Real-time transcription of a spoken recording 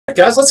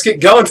Guys, let's get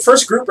going.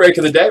 First group break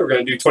of the day. We're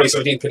going to do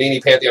 2017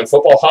 Panini Pantheon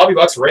Football Hobby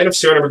Box Random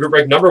Serial Number Group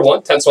Break number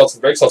 1. 10 slots for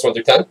the break, slots 1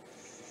 through 10.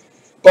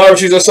 Buyer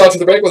choose those slots for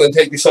the break. We'll then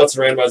take these slots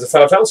and randomize it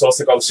 5 times. So I'll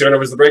stick all the serial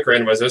numbers of the break,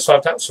 randomize those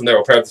 5 times. From there,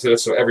 we'll pair the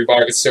so every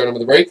buyer gets the serial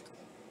number of the break.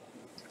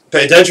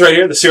 Pay attention right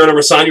here. The serial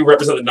number sign you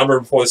represent the number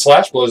before the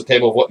slash. Below the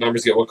table of what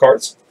numbers get what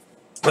cards.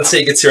 Let's say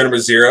you get serial number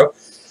 0.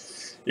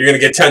 You're going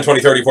to get 10,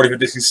 20, 30, 40,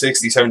 50, 60,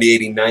 60, 70,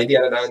 80, 90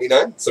 out of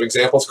 99. So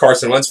examples,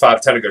 Carson Wentz,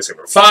 5 10 to go to serial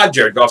number 5.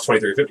 Jared Goff,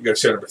 23, 50 go to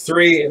serial number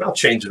 3. And I'll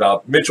change it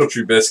up. Mitchell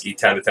Trubisky,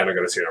 10 to 10 to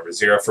go to serial number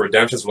 0. For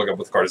redemptions, we'll look up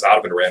what the card is out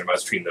of and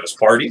randomize between those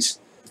parties.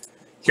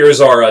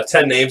 Here's our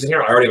 10 names in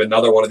here. I already have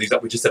another one of these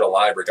up. We just did a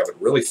live break of it.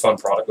 Really fun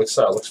product.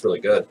 Looks really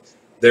good.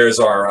 There's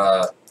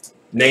our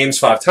names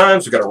 5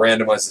 times. We've got to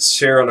randomize the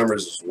serial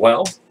numbers as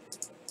well.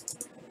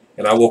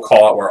 And I will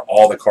call out where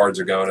all the cards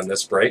are going in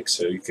this break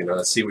so you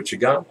can see what you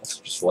got.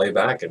 So just lay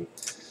back and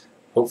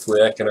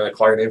hopefully I can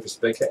call your name for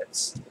some big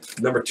hits.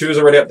 Number 2 is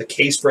already up. The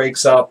case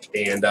breaks up.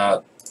 And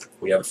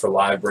we have it for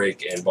live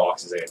break and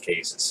boxes and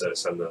cases. So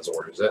send those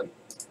orders in.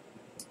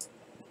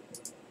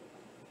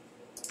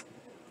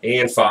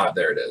 And 5.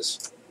 There it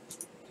is.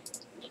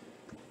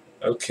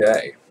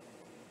 Okay.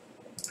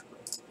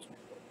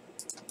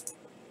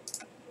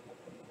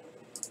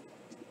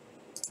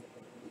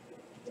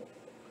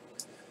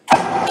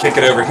 Kick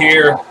it over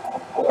here.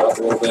 Go up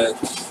a little bit.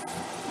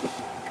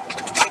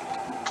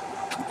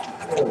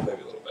 Oh,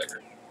 maybe a little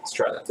bigger. Let's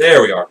try that.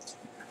 There we are.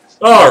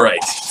 All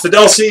right.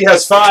 Fidel C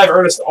has 5.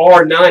 Ernest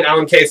R 9.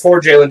 Alan K 4.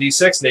 Jalen D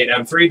 6. Nate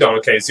M 3.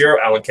 Donald K 0.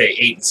 Alan K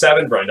 8 and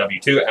 7. Brian W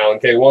 2. Alan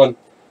K 1.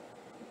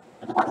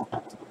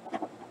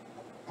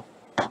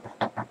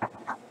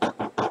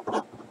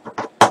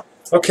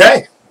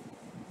 Okay.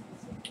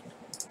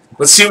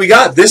 Let's see what we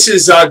got. This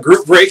is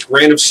group break,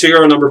 random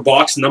serial number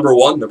box number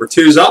 1. Number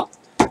 2's up.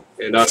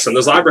 And send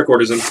those live break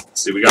orders in.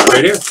 Let's see what we got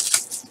right here.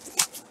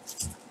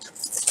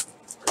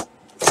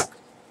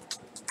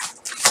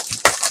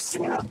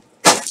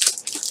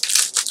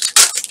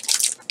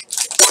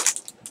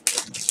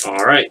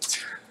 All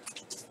right.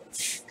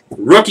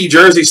 Rookie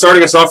jersey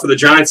starting us off for the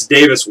Giants,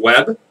 Davis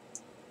Webb.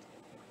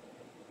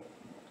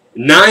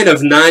 9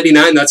 of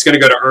 99. That's going to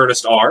go to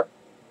Ernest R.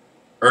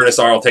 Ernest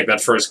R. will take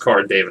that first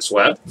card, Davis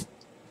Webb.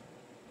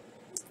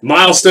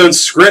 Milestone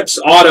Scripts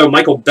Auto,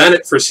 Michael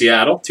Bennett for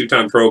Seattle,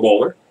 2-time Pro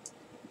Bowler.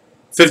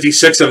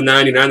 56 of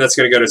 99. That's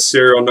going to go to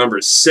serial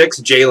number 6,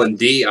 Jalen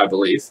D, I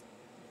believe.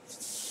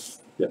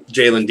 Yep,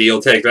 Jalen D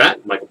will take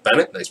that. Michael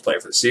Bennett, nice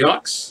player for the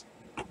Seahawks.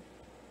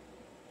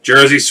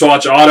 Jersey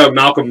Swatch Auto,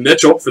 Malcolm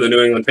Mitchell for the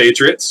New England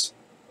Patriots.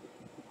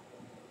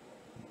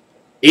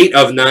 8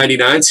 of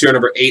 99. Serial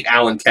number 8,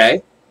 Alan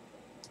K.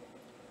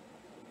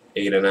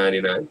 8 of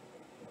 99.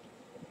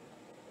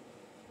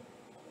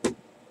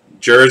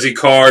 Jersey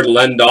card,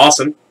 Len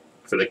Dawson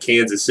for the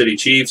Kansas City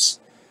Chiefs.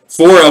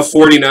 4 of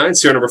 49.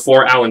 Serial number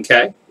 4, Alan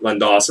K. Len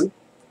Dawson.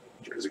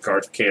 Jersey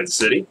card for Kansas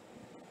City.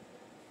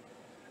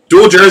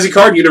 Dual jersey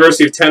card,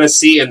 University of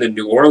Tennessee and the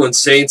New Orleans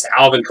Saints,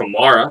 Alvin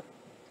Kamara.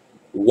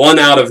 1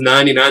 out of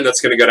 99. That's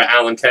going to go to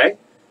Alan K.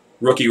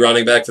 Rookie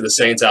running back for the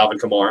Saints, Alvin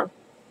Kamara.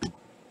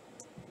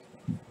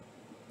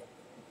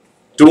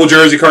 Dual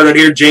jersey card right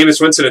here, Jameis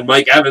Winston and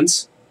Mike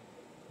Evans.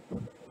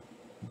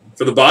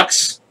 For the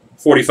Bucks,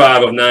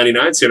 45 of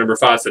 99. Serial number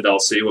 5, Fidel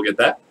C. We'll get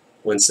that.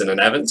 Winston and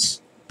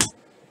Evans.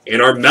 And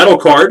our metal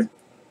card,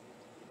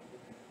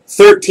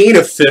 13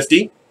 of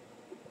 50.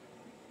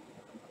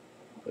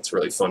 That's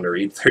really fun to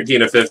read.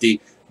 13 of 50.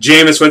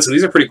 Jameis Winston.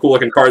 These are pretty cool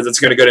looking cards. That's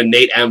going to go to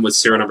Nate M with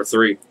serial number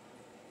 3.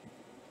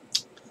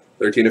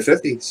 13 of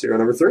 50. Serial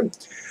number 3. All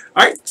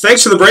right.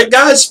 Thanks for the break,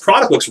 guys.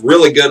 Product looks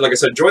really good. Like I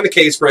said, join the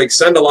case break,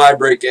 send a live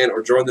break in,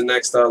 or join the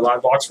next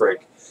live box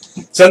break.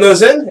 Send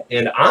those in,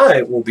 and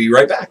I will be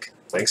right back.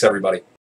 Thanks, everybody.